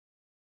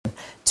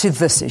to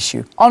this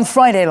issue. On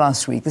Friday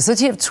last week, the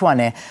city of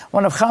Tshwane,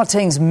 one of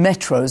Gauteng's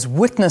metros,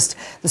 witnessed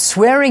the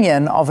swearing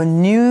in of a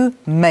new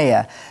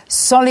mayor,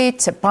 Solly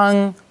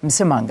Tshepang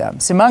Msimanga.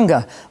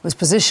 Msimanga was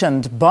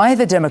positioned by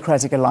the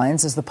Democratic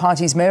Alliance as the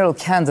party's mayoral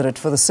candidate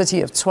for the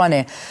city of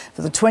Tshwane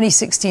for the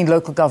 2016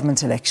 local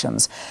government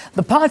elections.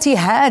 The party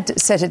had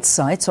set its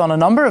sights on a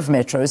number of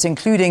metros,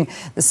 including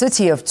the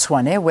city of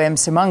Tshwane, where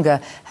Msimanga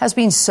has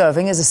been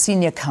serving as a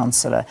senior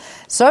councillor.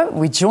 So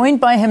we're joined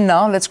by him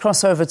now. Let's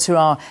cross over to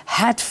our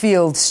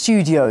Hatfield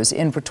Studios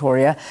in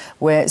Pretoria,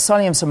 where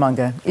Solly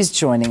Msimanga is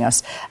joining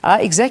us.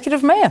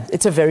 Executive Mayor,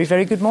 it's a very,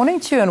 very good morning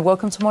to you and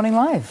welcome to Morning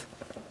Live.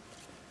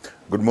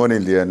 Good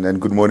morning, Leanne, and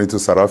good morning to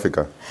South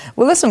Africa.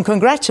 Well, listen,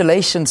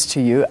 congratulations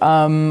to you.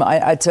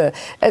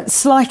 It's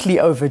slightly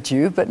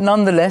overdue, but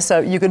nonetheless,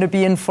 you're going to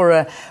be in for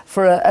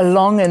a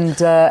long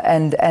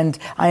and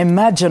I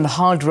imagine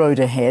hard road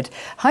ahead.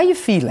 How are you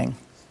feeling?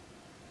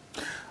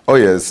 Oh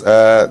yes,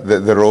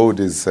 the road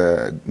is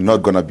not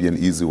going to be an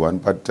easy one,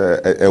 but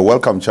a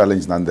welcome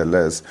challenge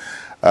nonetheless.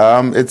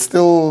 It's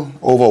still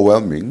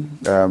overwhelming,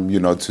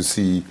 to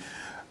see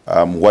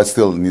what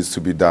still needs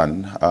to be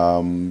done,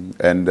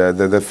 and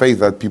the faith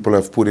that people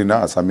have put in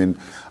us. I mean,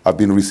 I've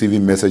been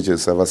receiving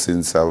messages ever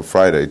since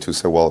Friday to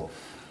say, well,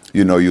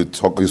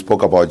 you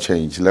spoke about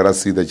change. Let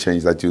us see the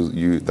change that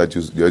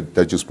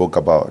you spoke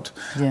about.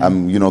 Yeah.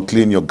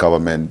 Clean your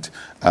government.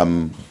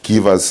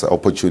 Give us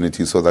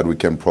opportunities so that we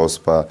can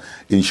prosper,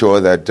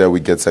 ensure that we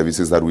get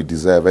services that we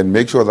deserve, and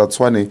make sure that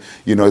Tshwane,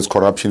 is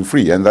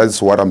corruption-free. And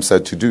that's what I'm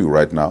set to do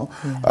right now.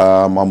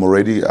 Yeah. I'm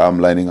already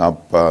lining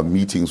up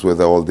meetings with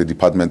all the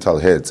departmental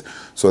heads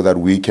so that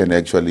we can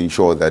actually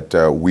ensure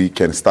that we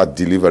can start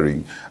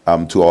delivering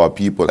to our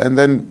people. And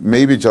then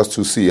maybe just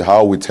to see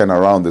how we turn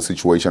around the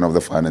situation of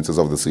the finances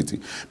of the city.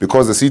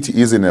 Because the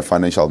city is in a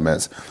financial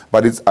mess.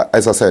 But it's,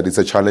 as I said, it's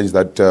a challenge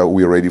that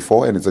we're ready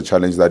for, and it's a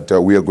challenge that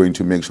we are going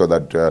to make sure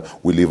that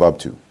we live up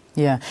to.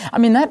 Yeah, I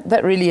mean,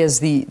 that really is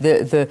the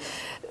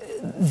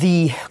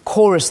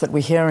chorus that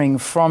we're hearing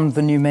from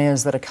the new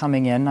mayors that are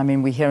coming in. I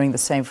mean, we're hearing the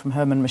same from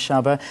Herman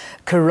Mashaba.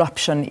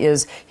 Corruption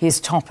is his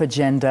top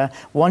agenda,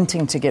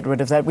 wanting to get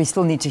rid of that. We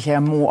still need to hear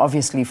more,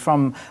 obviously,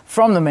 from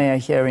the mayor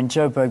here in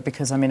Joburg,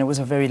 because, I mean, it was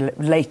a very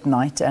late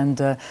night,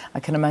 and I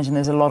can imagine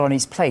there's a lot on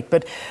his plate.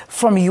 But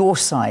from your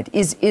side,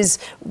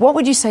 what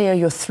would you say are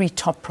your three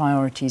top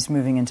priorities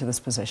moving into this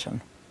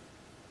position?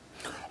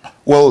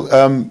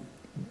 Well,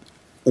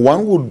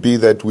 one would be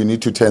that we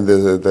need to turn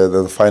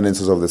the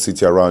finances of the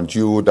city around.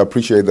 You would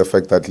appreciate the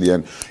fact that,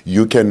 Leanne,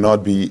 you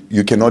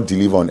cannot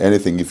deliver on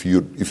anything if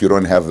you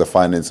don't have the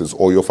finances,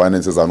 or your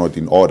finances are not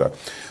in order.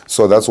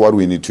 So that's what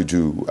we need to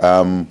do.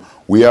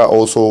 We are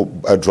also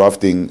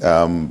drafting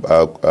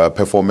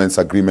performance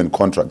agreement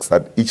contracts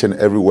that each and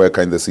every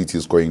worker in the city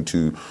is going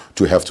to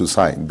have to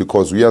sign,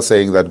 because we are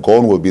saying that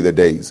gone will be the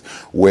days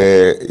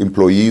where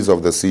employees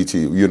of the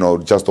city,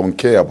 just don't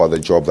care about the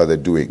job that they're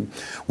doing.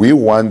 We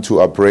want to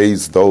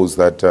appraise those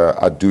that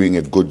are doing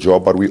a good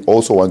job, but we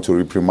also want to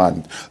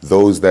reprimand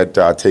those that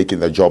are taking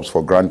the jobs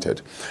for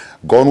granted.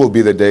 Gone will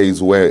be the days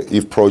where,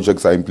 if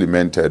projects are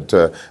implemented,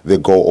 they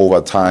go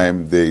over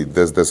time,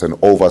 there's an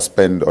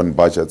overspend on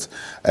budgets,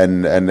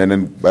 and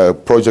then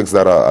projects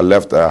that are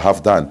left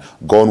half done.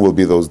 Gone will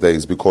be those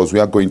days, because we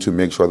are going to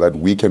make sure that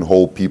we can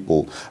hold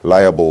people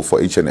liable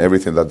for each and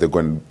everything that they're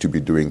going to be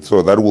doing.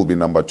 So that will be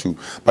number two.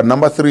 But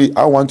number three,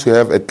 I want to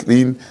have a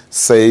clean,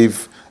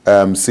 safe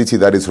city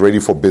that is ready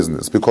for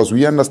business, because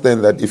we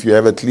understand that if you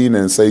have a clean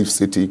and safe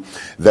city,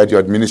 that your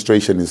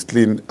administration is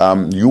clean,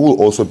 you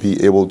will also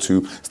be able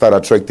to start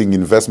attracting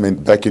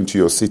investment back into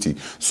your city,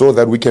 so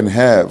that we can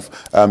have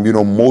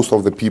most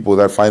of the people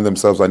that find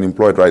themselves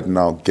unemployed right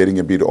now getting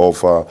a bit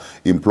of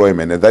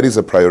employment, and that is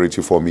a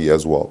priority for me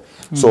as well.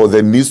 So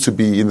there needs to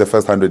be, in the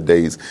first 100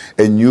 days,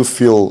 a new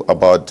feel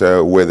about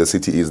where the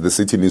city is. The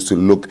city needs to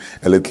look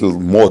a little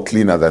more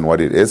cleaner than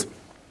what it is.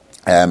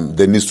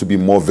 There needs to be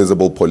more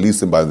visible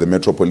policing by the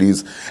Metro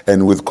Police,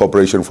 and with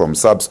cooperation from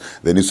SABS,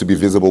 there needs to be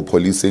visible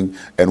policing.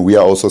 And we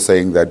are also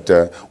saying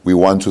that we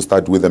want to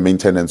start with the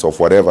maintenance of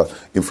whatever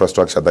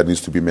infrastructure that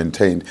needs to be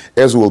maintained,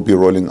 as we will be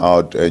rolling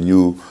out a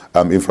new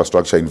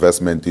infrastructure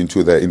investment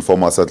into the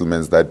informal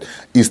settlements. That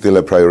is still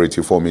a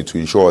priority for me, to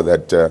ensure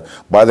that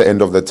by the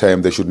end of the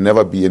term, there should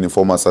never be an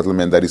informal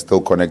settlement that is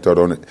still connected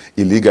on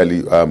illegally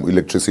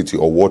electricity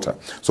or water.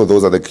 So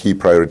those are the key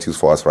priorities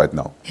for us right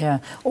now. Yeah.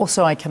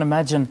 Also, I can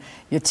imagine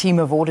your team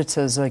of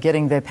auditors are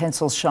getting their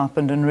pencils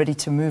sharpened and ready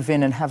to move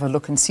in and have a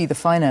look and see the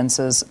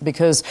finances,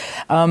 because,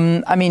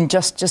 I mean,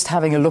 just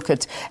having a look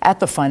at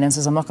the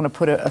finances, I'm not going to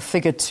put a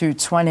figure to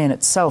Tshwane in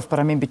itself, but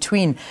I mean,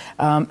 between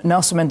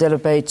Nelson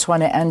Mandela Bay,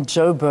 Tshwane and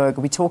Joburg,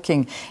 we're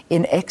talking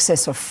in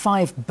excess of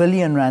 5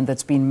 billion rand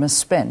that's been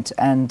misspent,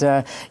 and,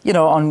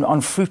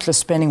 on fruitless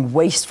spending,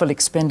 wasteful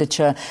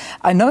expenditure.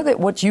 I know that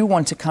what you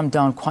want to come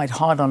down quite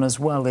hard on as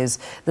well is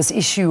this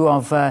issue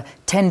of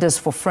tenders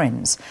for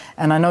friends,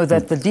 and I know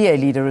that the DA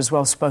leader as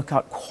well spoke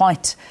out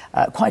quite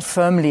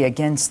firmly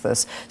against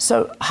this.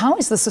 So how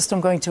is the system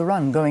going to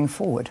run going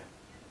forward?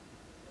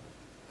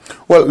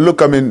 Well,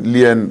 look, I mean,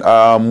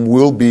 Leanne,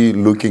 we'll be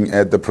looking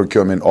at the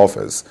procurement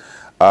office.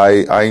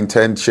 I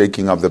intend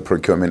shaking up the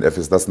procurement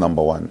office. That's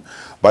number one.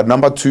 But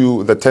number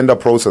two, the tender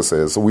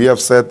processes. We have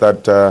said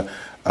that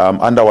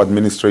under our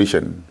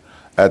administration,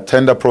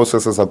 tender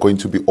processes are going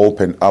to be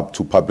opened up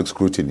to public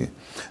scrutiny.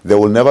 There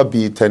will never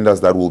be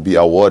tenders that will be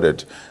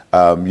awarded,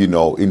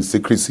 in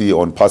secrecy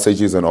on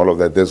passages and all of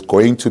that. There's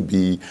going to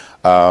be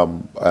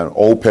an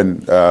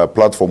open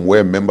platform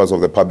where members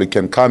of the public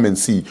can come and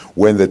see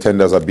when the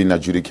tenders are being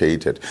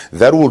adjudicated.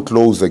 That will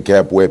close the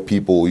gap where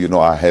people,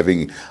 are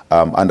having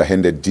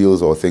underhanded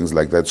deals or things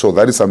like that. So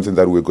that is something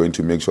that we're going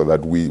to make sure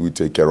that we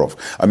take care of.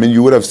 I mean,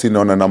 you would have seen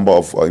on a number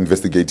of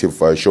investigative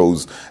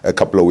shows a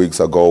couple of weeks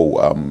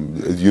ago,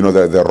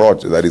 the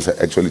rot that is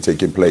actually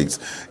taking place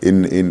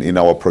in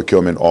our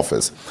procurement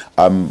office.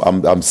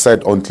 I'm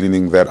set on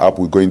cleaning that up.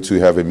 We're going to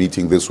have a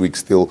meeting this week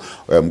still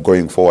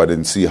going forward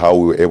and see how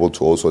we were able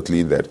to also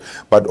clean that.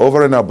 But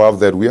over and above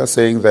that, we are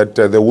saying that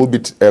there will be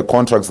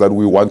contracts that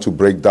we want to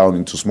break down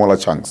into smaller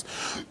chunks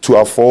to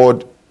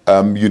afford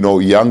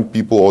young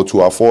people or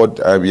to afford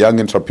young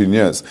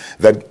entrepreneurs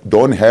that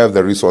don't have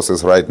the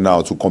resources right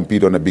now to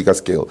compete on a bigger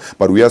scale.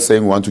 But we are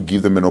saying we want to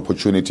give them an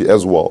opportunity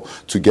as well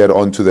to get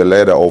onto the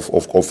ladder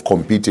of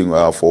competing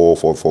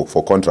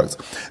for contracts.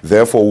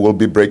 Therefore, we'll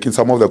be breaking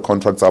some of the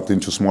contracts up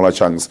into smaller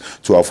chunks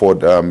to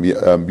afford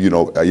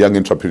young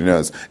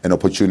entrepreneurs an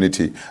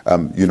opportunity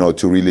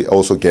to really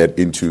also get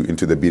into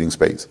the bidding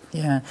space.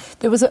 Yeah,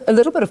 there was a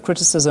little bit of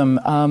criticism.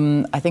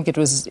 I think it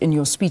was in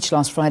your speech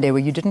last Friday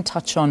where you didn't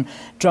touch on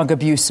drug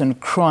abuse and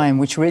crime,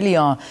 which really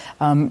are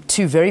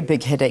two very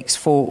big headaches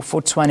for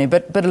Tshwane.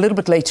 But a little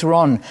bit later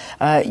on,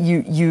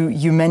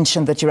 you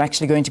mentioned that you're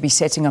actually going to be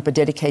setting up a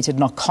dedicated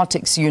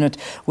narcotics unit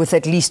with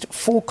at least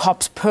 4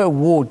 cops per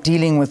ward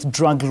dealing with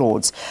drug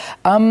lords.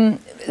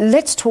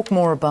 Let's talk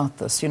more about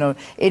this.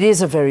 It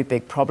is a very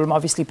big problem.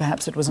 Obviously,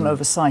 perhaps it was an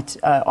oversight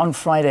on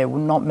Friday. We're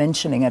not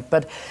mentioning it,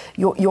 but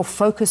your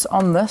focus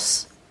on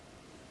this?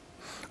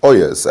 Oh,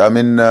 yes. I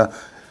mean,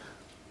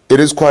 it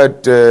is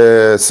quite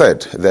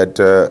sad that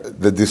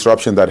the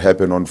disruption that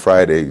happened on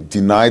Friday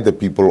denied the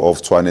people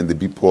of Tshwane and the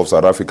people of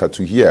South Africa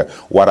to hear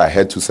what I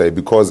had to say,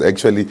 because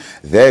actually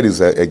that is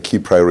a key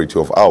priority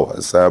of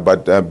ours.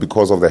 But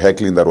because of the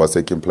heckling that was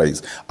taking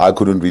place, I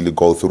couldn't really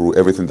go through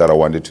everything that I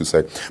wanted to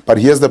say. But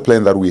here's the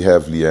plan that we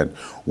have, Leanne.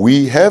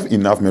 We have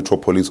enough Metro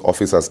Police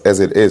officers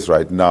as it is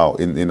right now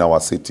in our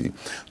city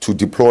to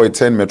deploy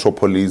 10 Metro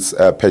Police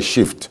per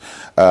shift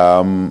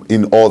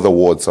in all the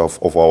wards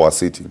of our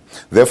city.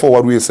 Therefore,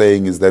 what we are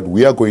saying is that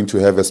we are going to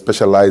have a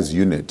specialized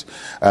unit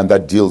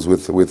that deals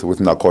with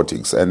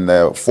narcotics, and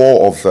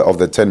 4 of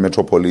the 10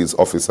 Metro Police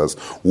officers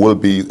will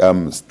be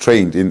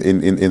trained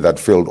in that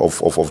field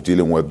of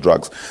dealing with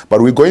drugs. But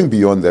we're going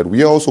beyond that.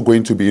 We are also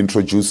going to be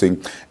introducing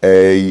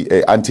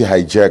a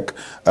anti-hijack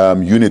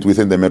unit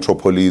within the Metro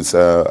Police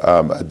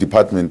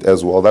department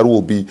as well. That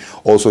will be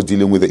also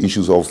dealing with the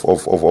issues of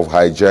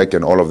hijack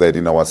and all of that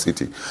in our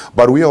city.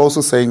 But we are also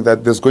saying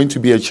that there's going to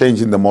be a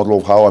change in the model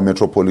of how our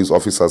Metro Police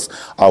officers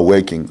are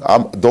working.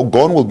 Though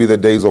gone will be the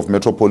days of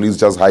Metro Police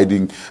just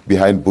hiding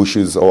behind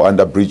bushes or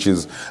under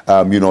bridges,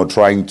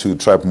 trying to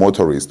trap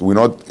motorists. We're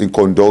not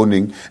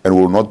condoning and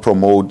will not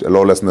promote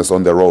lawlessness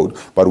on the road,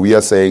 but we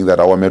are saying that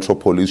our Metro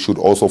Police should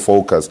also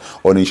focus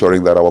on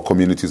ensuring that our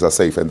communities are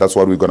safe, and that's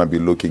what we're going to be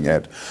looking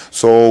at.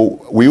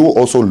 So we will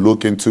also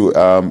look into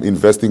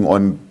investing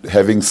on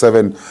having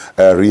 7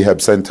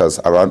 rehab centers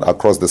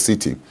across the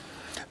city.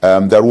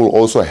 That will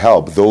also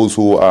help those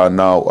who are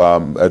now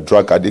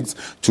drug addicts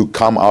to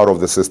come out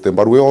of the system.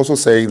 But we're also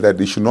saying that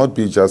it should not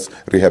be just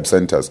rehab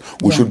centers.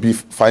 We should be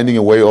finding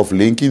a way of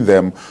linking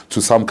them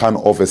to some kind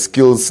of a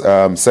skills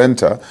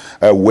center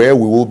where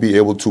we will be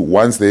able to,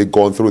 once they've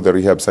gone through the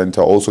rehab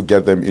center, also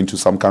get them into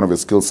some kind of a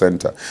skills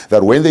center.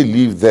 That when they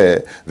leave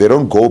there, they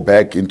don't go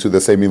back into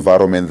the same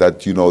environment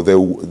that they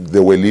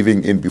were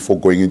living in before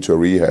going into a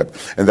rehab.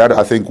 And that,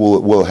 I think,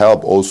 will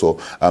help also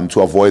to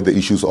avoid the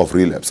issues of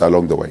relapse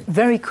along the way.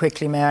 Very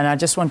quickly, Mayor, and I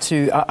just want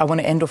to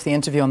end off the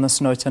interview on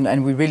this note,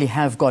 and we really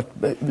have got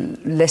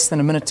less than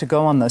a minute to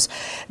go on this.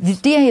 The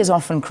DA is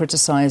often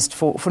criticised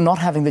for not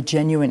having the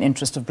genuine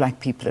interest of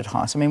black people at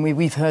heart. I mean,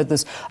 we've heard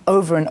this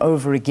over and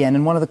over again,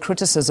 and one of the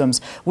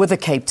criticisms with the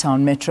Cape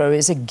Town Metro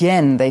is,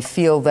 again, they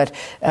feel that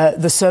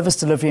the service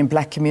delivery in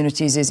black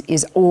communities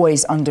is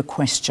always under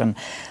question.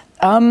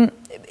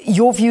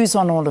 Your views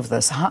on all of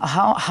this,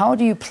 how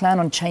do you plan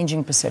on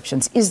changing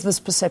perceptions? Is this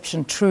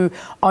perception true?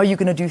 Are you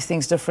going to do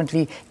things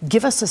differently?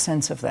 Give us a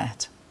sense of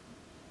that.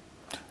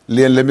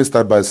 Leanne, let me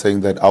start by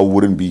saying that I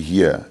wouldn't be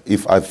here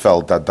if I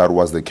felt that that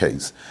was the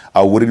case.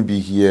 I wouldn't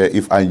be here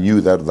if I knew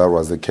that that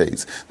was the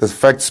case. The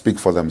facts speak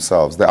for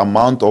themselves. The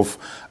amount of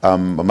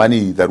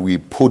money that we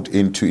put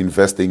into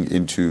investing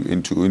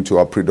into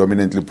our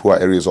predominantly poor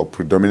areas or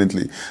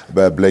predominantly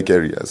black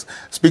areas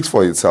speaks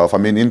for itself. I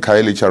mean, in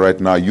Khayelitsha right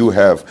now, you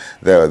have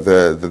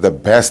the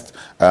best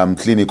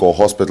clinic or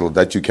hospital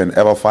that you can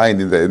ever find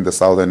in the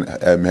southern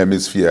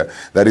hemisphere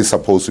that is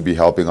supposed to be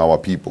helping our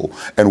people.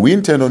 And we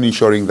intend on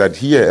ensuring that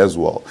here as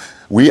well,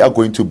 we are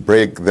going to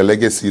break the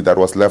legacy that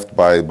was left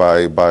by the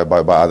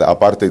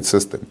apartheid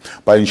system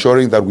by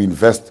ensuring that we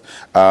invest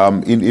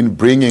in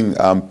bringing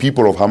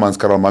people of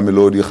Hammanskraal,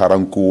 Mamelodi,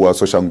 Ga-Rankuwa,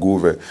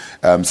 Soshanguve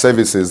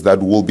services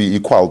that will be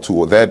equal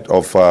to that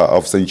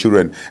of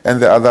Centurion and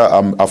the other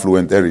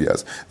affluent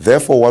areas.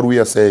 Therefore, what we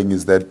are saying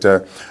is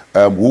that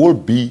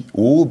we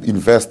will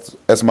invest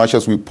as much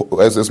as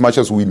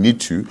we need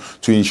to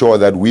ensure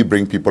that we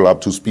bring people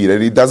up to speed.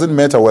 And it doesn't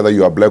matter whether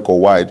you are black or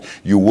white,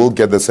 you will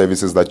get the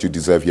services that you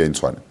deserve here in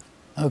Tshwane.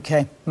 Okay,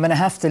 I'm going to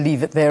have to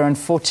leave it there,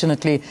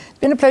 unfortunately. It's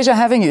been a pleasure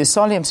having you.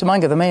 Solly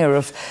Msimanga, the mayor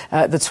of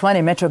the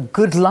Tshwane Metro.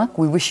 Good luck.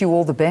 We wish you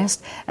all the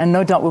best. And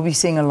no doubt we'll be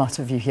seeing a lot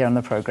of you here on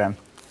the program.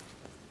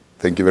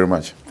 Thank you very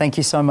much. Thank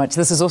you so much.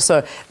 This is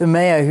also the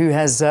mayor who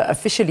has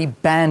officially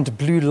banned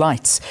blue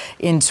lights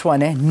in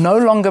Tshwane. No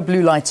longer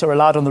blue lights are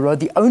allowed on the road.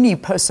 The only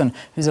person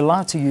who's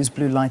allowed to use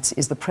blue lights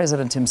is the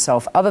president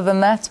himself. Other than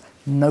that,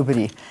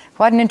 nobody.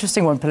 Quite an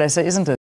interesting one, Palesa, isn't it?